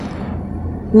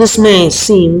This may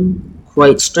seem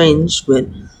quite strange, but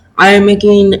I am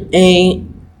making a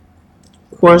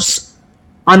course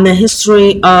on the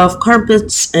history of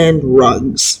carpets and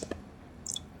rugs.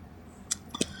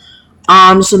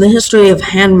 So the history of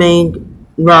handmade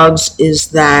rugs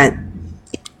is that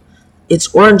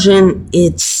its origin,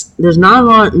 there's not a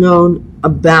lot known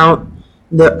about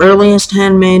the earliest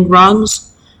handmade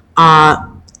rugs.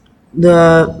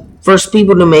 The first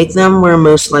people to make them were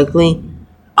most likely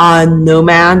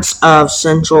nomads of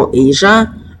Central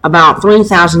Asia about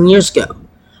 3,000 years ago.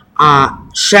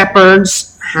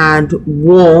 Shepherds had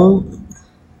wool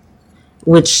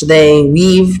which they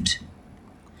weaved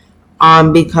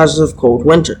because of cold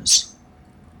winters.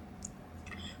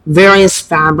 Various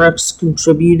fabrics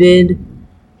contributed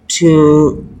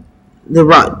to the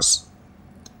rugs.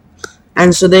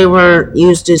 And so they were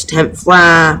used as tent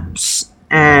flaps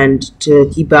and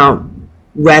to keep out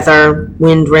weather,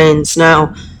 wind, rain,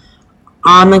 snow.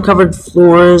 They covered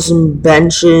floors and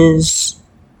benches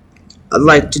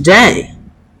like today.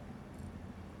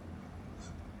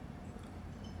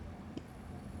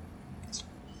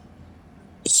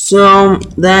 So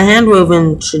the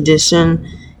hand-woven tradition,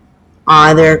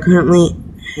 they're currently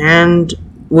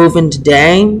hand-woven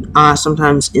today,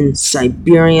 sometimes in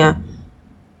Siberia.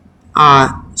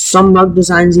 Some rug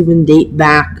designs even date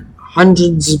back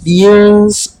hundreds of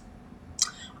years.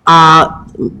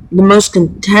 The most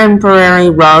contemporary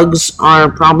rugs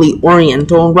are probably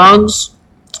Oriental rugs.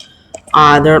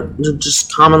 They're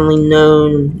just commonly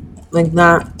known like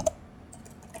that.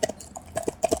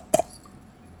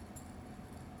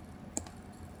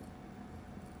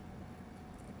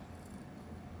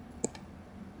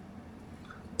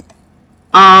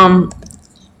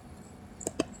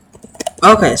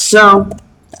 Okay, so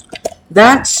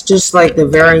that's just like the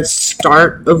very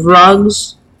start of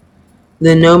rugs.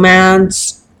 The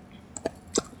nomads.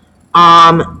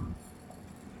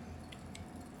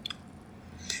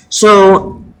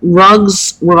 So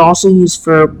rugs were also used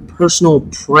for personal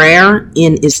prayer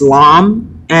in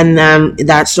Islam, and then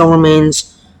that still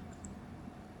remains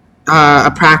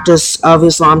a practice of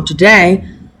Islam today.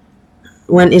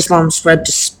 When Islam spread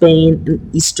to Spain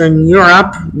and Eastern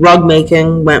Europe, rug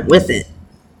making went with it.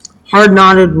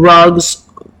 Hard-knotted rugs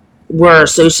were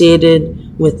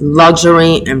associated with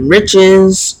luxury and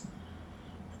riches,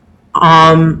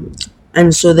 and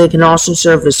so they can also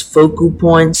serve as focal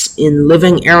points in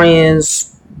living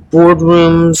areas,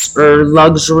 boardrooms, or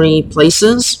luxury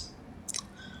places.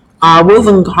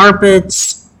 Woven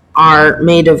carpets are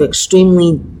made of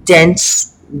extremely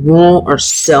dense wool or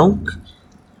silk.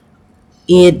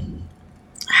 They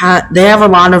have a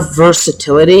lot of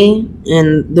versatility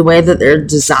in the way that they're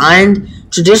designed.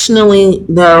 Traditionally,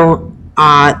 though,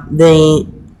 they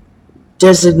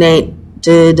designated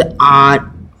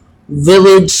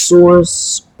village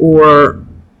source or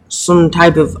some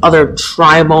type of other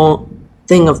tribal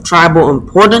thing of tribal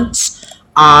importance.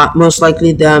 Most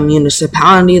likely the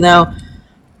municipality, though.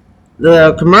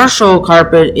 The commercial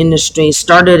carpet industry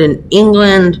started in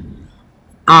England,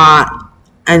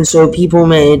 and so people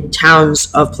made towns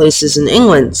of places in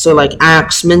England. So like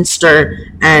Axminster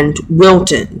and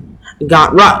Wilton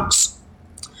got rugs.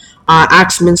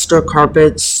 Axminster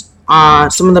carpets,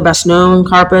 some of the best known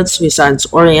carpets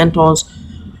besides Orientals,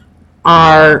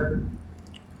 are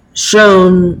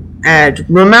shown and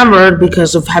remembered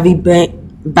because of heavy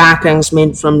backings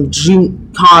made from jute,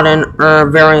 cotton, or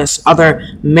various other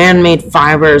man-made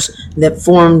fibers that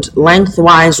formed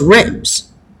lengthwise ribs.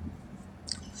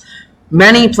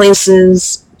 Many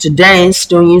places today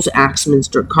still use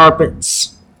Axminster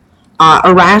carpets.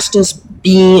 Erastus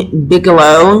B.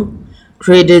 Bigelow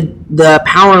created the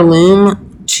power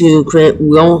loom to create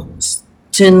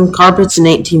Wilton carpets in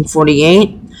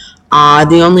 1848.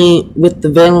 The only width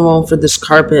available for this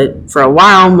carpet for a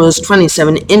while was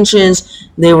 27 inches.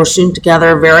 They were sewn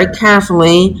together very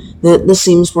carefully. The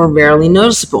seams were barely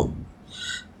noticeable.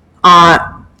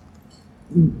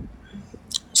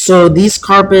 So these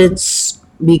carpets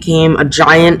became a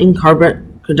giant in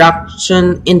carpet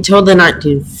production until the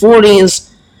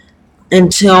 1940s,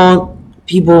 until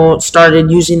people started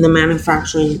using the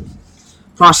manufacturing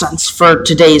process for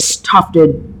today's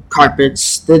tufted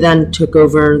carpets that then took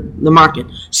over the market.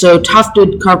 So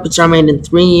tufted carpets are made in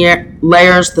 3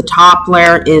 layers. The top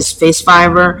layer is face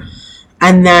fiber,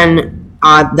 and then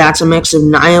that's a mix of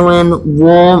nylon,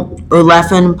 wool,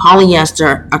 olefin,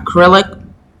 polyester, acrylic,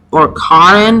 or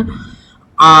cotton.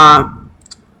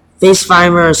 Face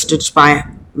fiber is stitched by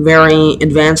very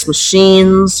advanced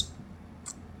machines.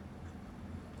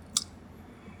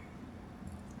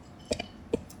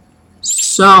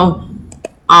 So,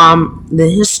 the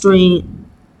history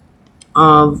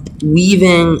of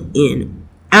weaving in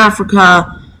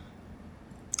Africa.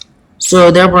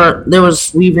 So there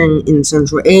was weaving in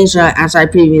Central Asia, as I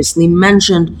previously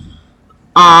mentioned.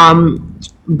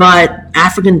 But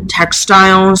African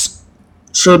textiles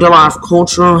showed a lot of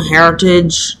cultural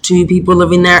heritage to people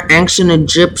living there. Ancient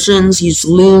Egyptians used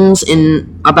looms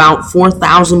in about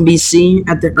 4000 BC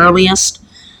at the earliest.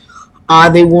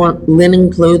 They wore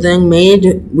linen clothing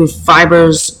made with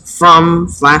fibers from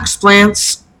flax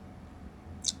plants.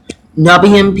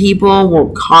 Nubian people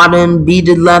wore cotton,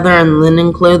 beaded leather, and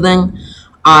linen clothing.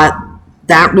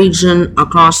 That region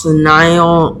across the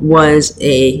Nile was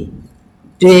a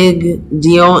big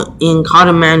deal in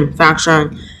cotton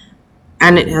manufacturing,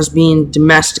 and it has been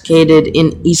domesticated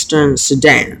in eastern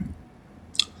Sudan.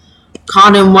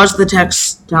 Cotton was the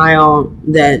textile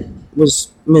that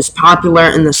was most popular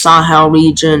in the Sahel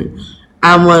region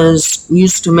and was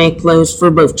used to make clothes for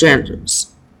both genders.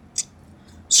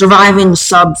 Surviving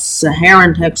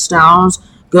sub-Saharan textiles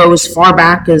go as far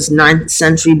back as 9th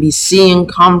century BC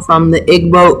and come from the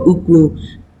Igbo Ukwu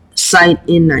site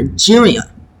in Nigeria.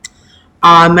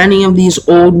 Many of these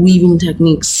old weaving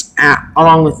techniques,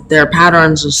 along with their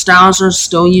patterns and styles, are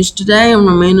still used today and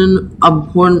remain an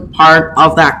important part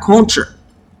of that culture.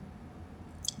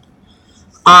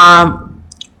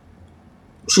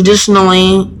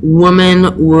 Traditionally,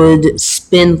 women would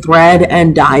spin thread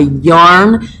and dye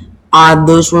yarn.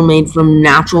 Those were made from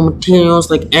natural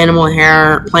materials like animal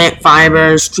hair, plant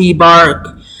fibers, tree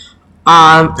bark,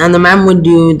 and the men would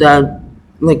do the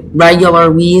regular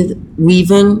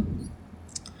weaving.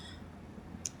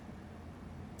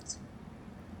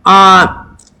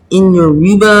 In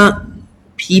Yoruba,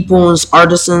 people's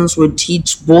artisans would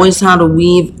teach boys how to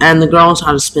weave and the girls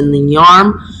how to spin the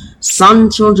yarn. Some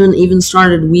children even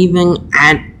started weaving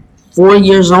at 4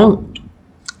 years old.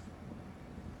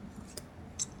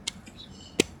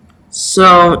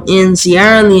 So in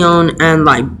Sierra Leone and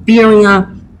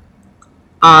Liberia,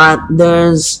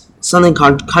 there's something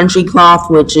called country cloth,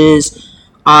 which is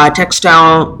a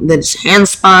textile that's hand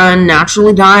spun,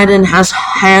 naturally dyed, and has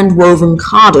hand woven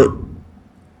cotton.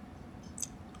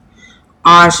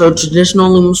 So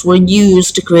traditional looms were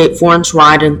used to create 4-inch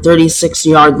wide and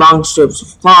 36-yard long strips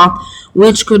of cloth,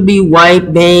 which could be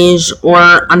white, beige,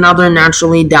 or another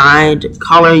naturally dyed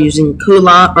color using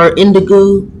kola or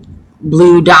indigo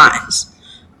blue dyes.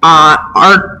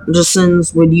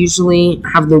 Artisans would usually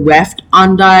have the weft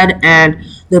undyed, and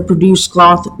the produced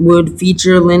cloth would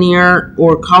feature linear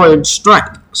or colored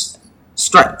stripes.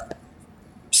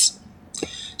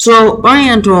 So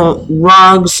Oriental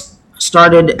rugs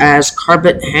started as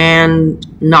carpet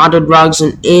hand-knotted rugs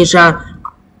in Asia.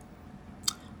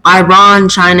 Iran,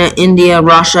 China, India,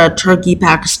 Russia, Turkey,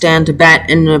 Pakistan, Tibet,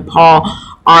 and Nepal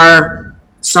are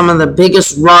some of the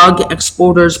biggest rug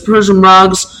exporters. Persian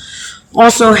rugs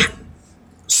also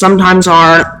sometimes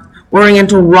are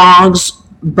Oriental rugs,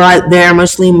 but they're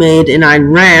mostly made in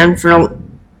Iran,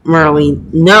 formerly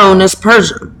known as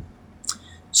Persia.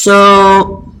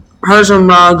 So Persian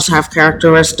rugs have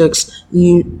characteristics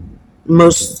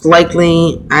most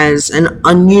likely as an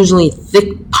unusually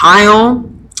thick pile,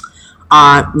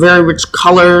 very rich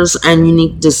colors, and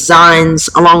unique designs,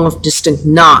 along with distinct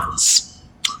knots.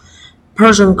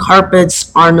 Persian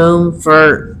carpets are known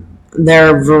for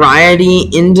their variety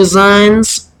in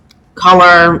designs,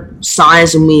 color,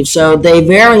 size, and weave, so they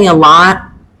vary a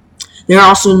lot. They're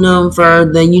also known for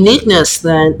the uniqueness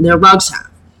that their rugs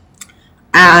have.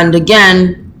 And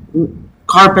again,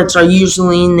 carpets are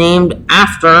usually named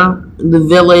after the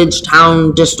village,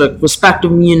 town, district,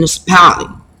 respective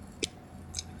municipality.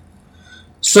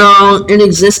 So it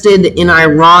existed in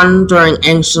Iran during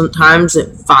ancient times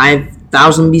at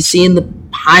 5000 BC. The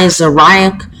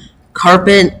Paisaraic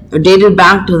carpet dated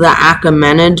back to the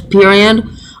Achaemenid period.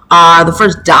 The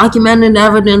first documented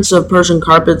evidence of Persian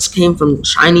carpets came from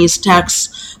Chinese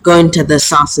texts going to the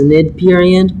Sassanid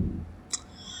period.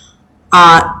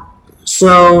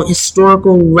 So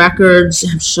historical records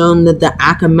have shown that the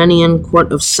Achaemenian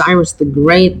court of Cyrus the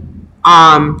Great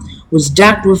was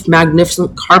decked with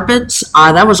magnificent carpets.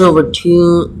 That was over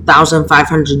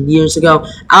 2,500 years ago.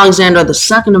 Alexander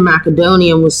II of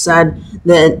Macedonia was said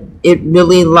that it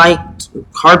really liked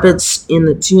carpets in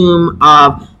the tomb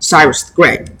of Cyrus the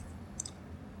Great.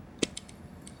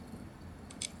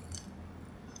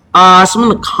 Some of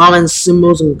the common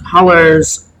symbols and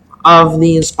colors of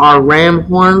these are ram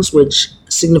horns, which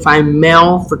signify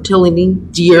male fertility,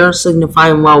 deer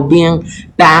signifying well-being,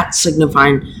 bats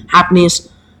signifying happiness,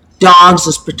 dogs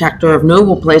as protector of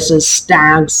noble places,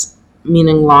 stags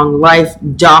meaning long life,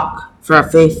 duck for a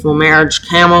faithful marriage,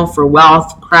 camel for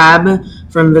wealth, crab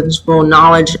for invincible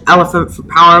knowledge, elephant for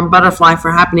power, butterfly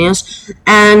for happiness,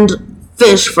 and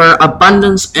fish for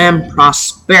abundance and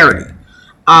prosperity.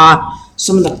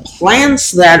 Some of the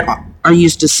plants that are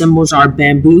used as symbols are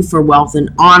bamboo for wealth and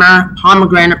honor,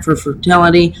 pomegranate for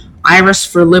fertility, iris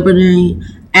for liberty,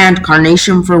 and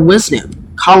carnation for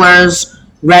wisdom. Colors: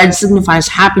 red signifies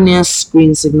happiness,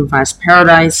 green signifies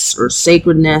paradise or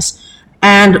sacredness,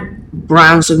 and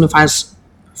brown signifies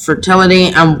fertility,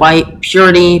 and white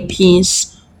purity,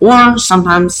 peace, or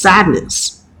sometimes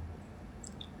sadness.